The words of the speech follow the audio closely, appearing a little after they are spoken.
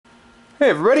Hey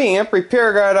everybody,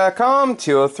 amprepairguy.com,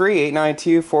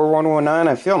 203-892-4119.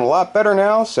 I'm feeling a lot better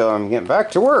now, so I'm getting back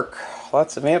to work.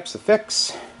 Lots of amps to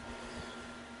fix.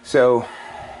 So,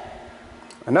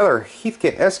 another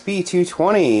Heathkit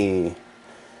Sb-220.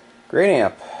 Great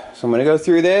amp. So I'm going to go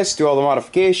through this, do all the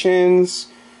modifications.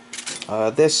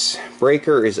 This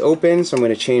breaker is open, so I'm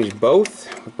going to change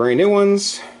both with brand new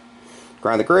ones.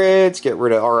 Grind the grids, get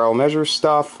rid of RL measure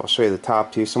stuff. I'll show you the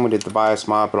top too. Someone did the bias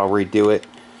mod, but I'll redo it.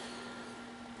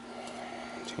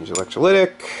 Change the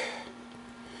electrolytic.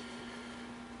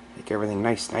 Make everything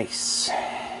nice.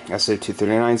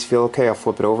 SO239s feel okay. I'll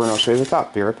flip it over and I'll show you the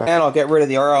top. Be right back. And I'll get rid of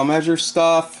the RL measure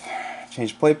stuff.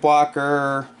 Change plate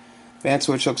blocker. Band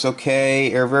switch looks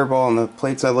okay. Air variable on the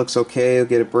plate side looks okay. I'll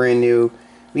get a brand new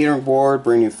metering board,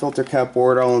 brand new filter cap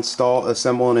board. I'll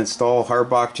assemble and install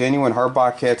Harbach, genuine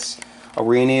Harbach kits. I'll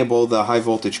re-enable the high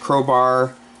voltage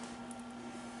crowbar.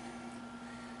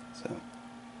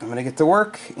 I'm going to get to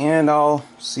work, and I'll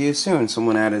see you soon.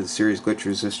 Someone added a series glitch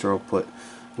resistor. I'll put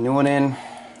a new one in,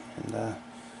 and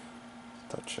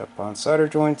touch up on solder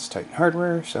joints, tighten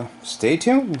hardware, so stay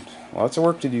tuned. Lots of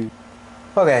work to do.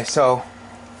 Okay, so,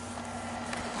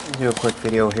 I'll do a quick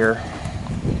video here.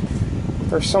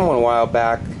 There's someone a while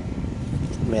back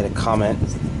made a comment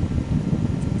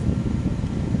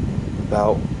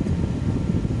about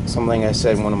something I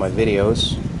said in one of my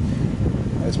videos.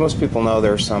 As most people know,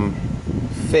 there's some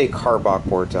fake Harbach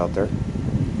boards out there.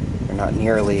 They're not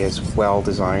nearly as well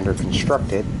designed or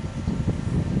constructed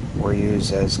or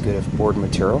use as good of board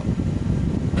material.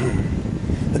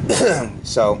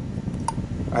 So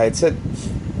I had said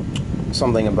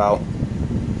something about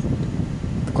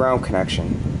the ground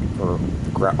connection for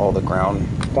all the ground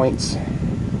points.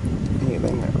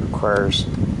 Anything that requires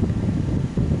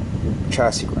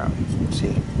chassis ground.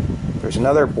 See, there's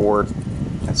another board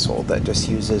that's sold that just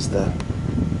uses the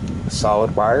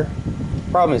solid wire.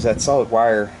 Problem is that solid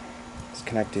wire is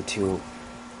connected to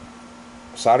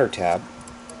a solder tab.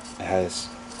 It has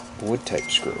a wood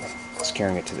type screw that's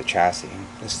carrying it to the chassis.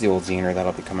 This is the old Zener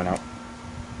that'll be coming out.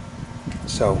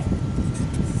 So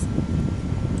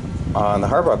on the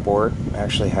Harbach board it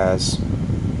actually has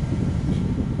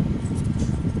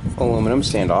aluminum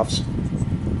standoffs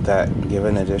that give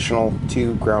an additional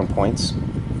 2 ground points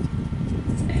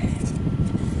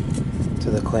to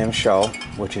the clamshell,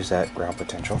 which is at ground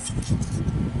potential,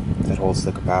 that holds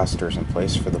the capacitors in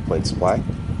place for the plate supply.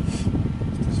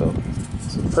 So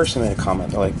the person made a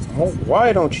comment, they're like, well,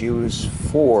 why don't you use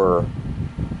 4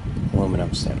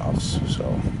 aluminum standoffs?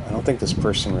 So I don't think this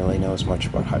person really knows much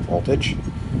about high voltage.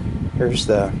 Here's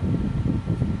the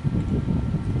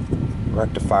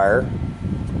rectifier,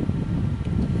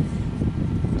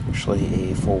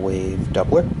 actually a full wave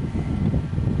doubler.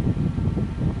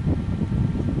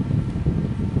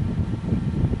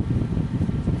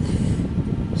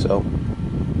 So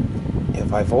you have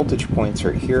high voltage points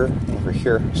right here and over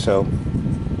here, so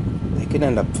they could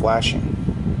end up flashing.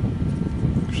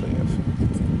 Actually, you have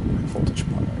high voltage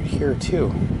point right here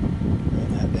too,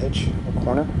 in that edge, the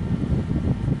corner.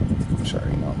 I'm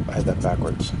sorry, no, I had that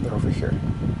backwards. They're over here.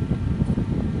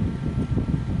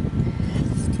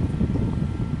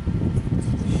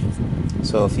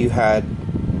 So if you had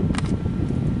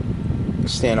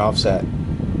standoffs at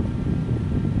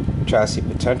chassis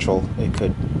potential, it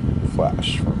could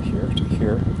flash from here to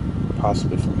here,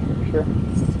 possibly from here to here,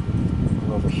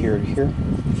 over here to here.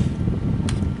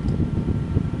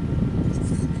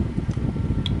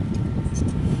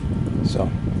 So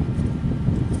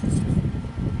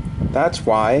that's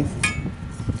why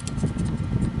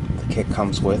the kit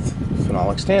comes with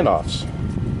phenolic standoffs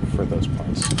for those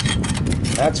points.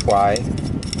 That's why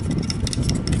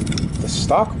the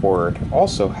stock board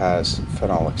also has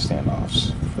phenolic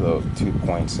standoffs for those 2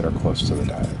 points that are close to the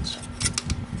diodes.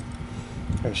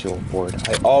 There's the old board.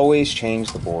 I always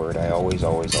change the board. I always.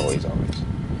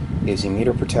 Gives you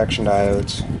meter protection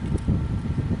diodes.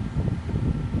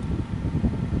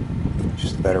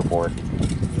 Just a better board.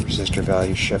 The resistor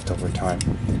values shift over time.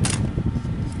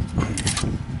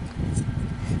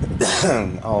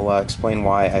 I'll explain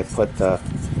why I put the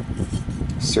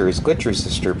series glitch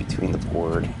resistor between the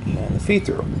board and the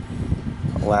feed-through.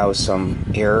 Allows some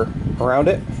air around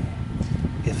it.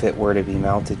 If it were to be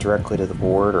mounted directly to the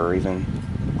board or even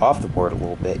off the board a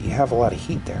little bit, you have a lot of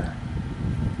heat there.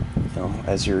 You know,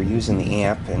 as you're using the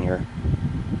amp and you're,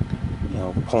 you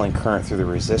know, pulling current through the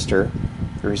resistor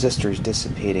is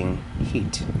dissipating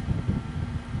heat.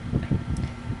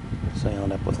 So you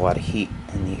end up with a lot of heat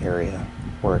in the area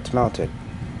where it's mounted.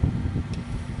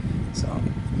 So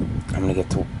I'm going to get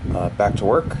to back to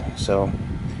work. So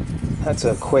that's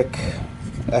a quick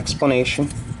explanation,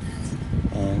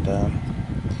 and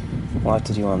a lot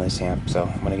to do on this amp, so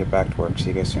I'm going to get back to work. See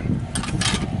you guys soon.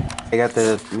 I got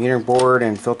the metering board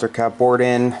and filter cap board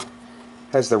in.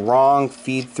 Has the wrong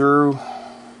feed through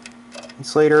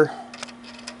insulator.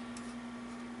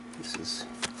 This is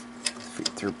the feed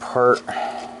through part.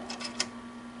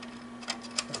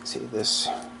 Let's see, this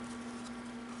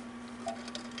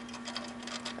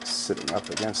is sitting up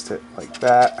against it like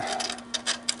that.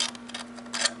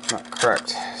 Not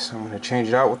correct, so I'm going to change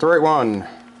it out with the right one.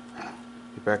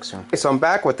 Be back soon. Okay, so I'm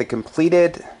back with the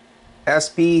completed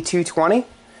Sb-220.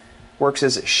 Works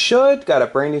as it should. Got a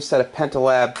brand new set of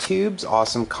Pentalab tubes.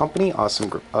 Awesome company,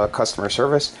 awesome customer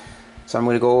service. So I'm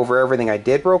going to go over everything I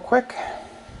did real quick.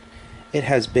 It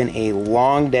has been a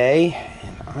long day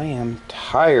and I am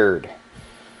tired.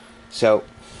 So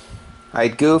I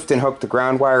goofed and hooked the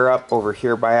ground wire up over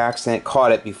here by accident.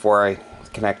 Caught it before I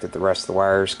connected the rest of the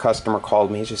wires. Customer called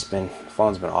me. It's just been,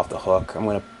 phone's been off the hook. I'm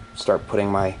going to start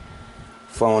putting my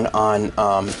phone on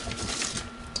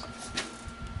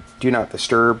do not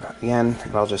disturb again,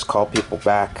 and I'll just call people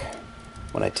back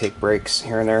when I take breaks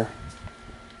here and there.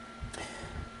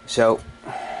 So,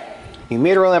 new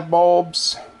meter lamp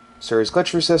bulbs, series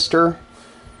glitch resistor,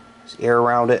 there's air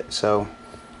around it, so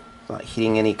not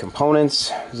heating any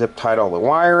components. Zip tied all the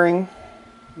wiring.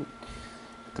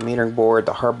 The metering board,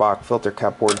 the Harbach filter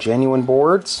cap board, genuine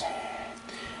boards.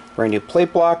 Brand new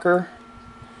plate blocker,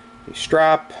 new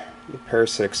strap, new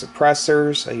parasitic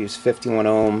suppressors. I use 51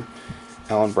 ohm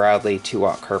Allen Bradley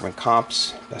 2-watt carbon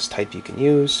comps, best type you can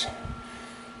use.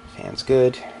 Fan's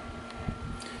good.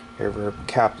 Air reverb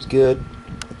cap is good.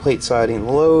 The plate siding,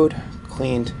 the load.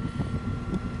 Cleaned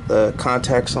the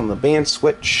contacts on the band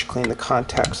switch. Cleaned the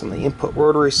contacts on the input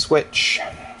rotary switch.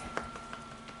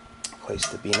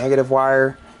 Placed the B negative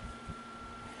wire.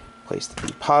 Placed the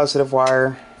B positive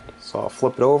wire. So I'll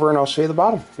flip it over and I'll show you the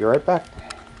bottom. Be right back.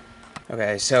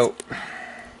 Okay, so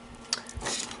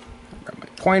I've got my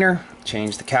pointer.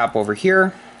 Changed the cap over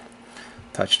here,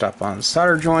 touched up on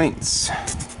solder joints,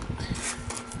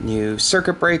 new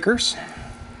circuit breakers.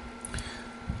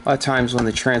 A lot of times when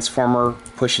the transformer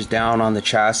pushes down on the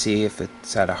chassis, if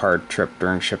it's had a hard trip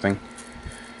during shipping,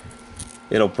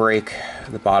 it'll break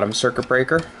the bottom circuit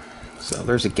breaker. So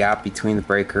there's a gap between the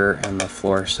breaker and the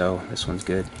floor, so this one's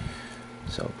good.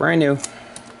 So brand new.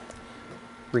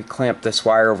 Reclamped this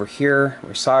wire over here,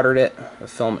 resoldered it, a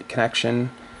filament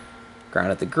connection.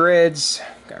 Grounded the grids,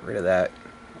 got rid of that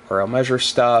RL measure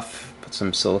stuff, put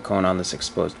some silicone on this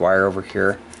exposed wire over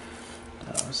here.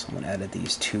 Someone added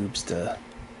these tubes to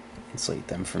insulate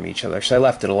them from each other, so I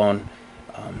left it alone.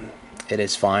 It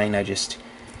is fine. I just,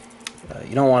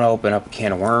 you don't want to open up a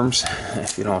can of worms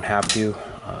if you don't have to.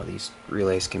 These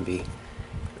relays can be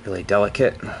really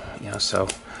delicate, you know, so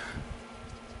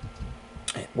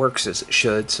it works as it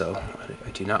should, so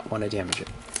I do not want to damage it.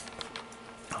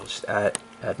 I'll just add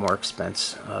more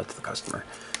expense to the customer.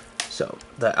 So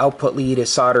the output lead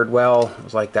is soldered well. It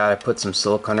was like that. I put some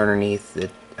silicone underneath. It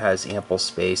has ample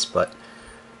space, but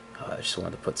I just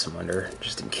wanted to put some under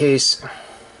just in case.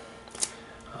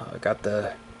 I got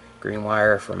the green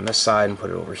wire from this side and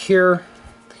put it over here,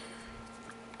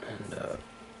 and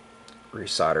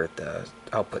resoldered the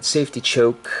output safety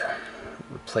choke.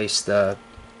 Replaced the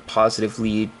positive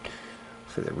lead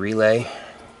for the relay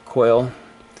coil.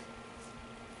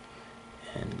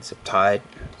 And zip tied,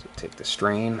 so take the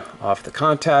strain off the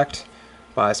contact.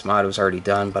 Bias mod was already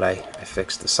done, but I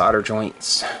fixed the solder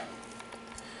joints.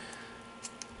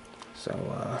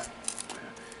 So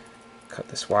cut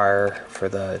this wire for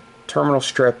the terminal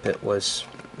strip. It was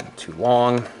too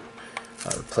long.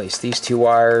 Replaced these two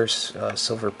wires,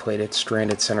 silver plated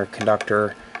stranded center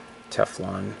conductor,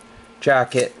 Teflon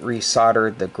jacket,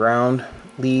 resoldered the ground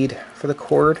lead for the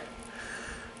cord.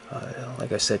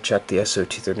 Like I said, check the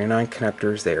SO239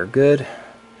 connectors, they are good.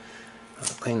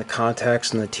 Clean the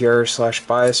contacts in the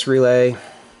TR/bias relay.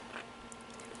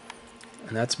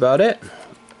 And that's about it.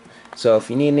 So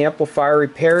if you need an amplifier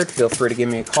repaired, feel free to give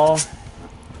me a call.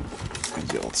 Here's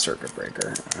the old circuit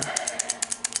breaker.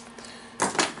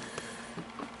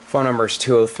 Phone number is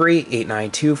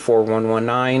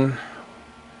 203-892-4119.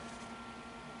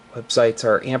 Websites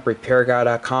are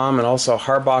amprepairguy.com and also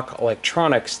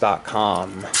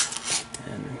harbach.electronics.com.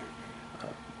 And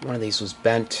one of these was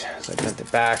bent, so I bent it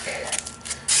back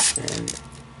and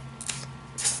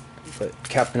put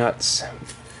cap nuts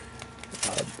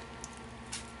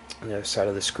on the other side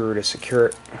of the screw to secure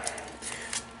it.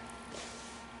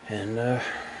 And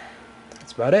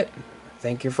that's about it.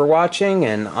 Thank you for watching,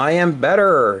 and I am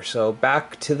better. So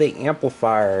back to the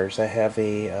amplifiers. I have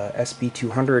a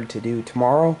Sb-200 to do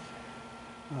tomorrow.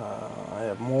 I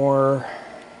have more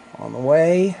on the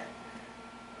way.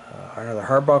 Another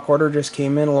Harbach order just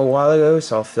came in a little while ago,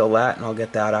 so I'll fill that and I'll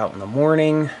get that out in the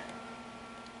morning.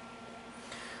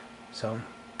 So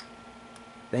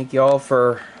thank you all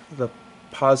for the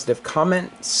positive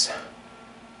comments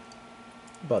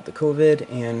about the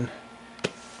COVID and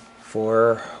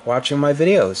for watching my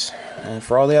videos and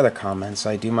for all the other comments.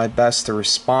 I do my best to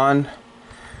respond.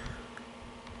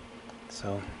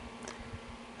 So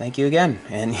thank you again.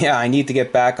 And yeah, I need to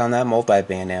get back on that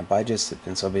multi-band amp. I just have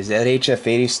been so busy. That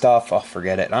HF80 stuff, I'll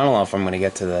forget it. I don't know if I'm going to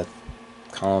get to the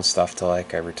Colin stuff till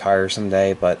like I retire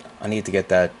someday, but I need to get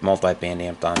that multi-band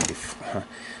amp done before,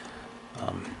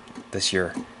 this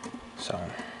year. So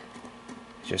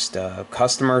just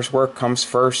customers' work comes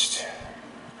first,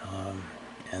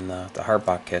 and the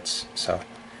Harbach kits. So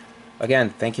again,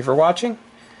 thank you for watching.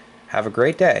 Have a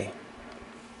great day.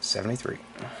 73.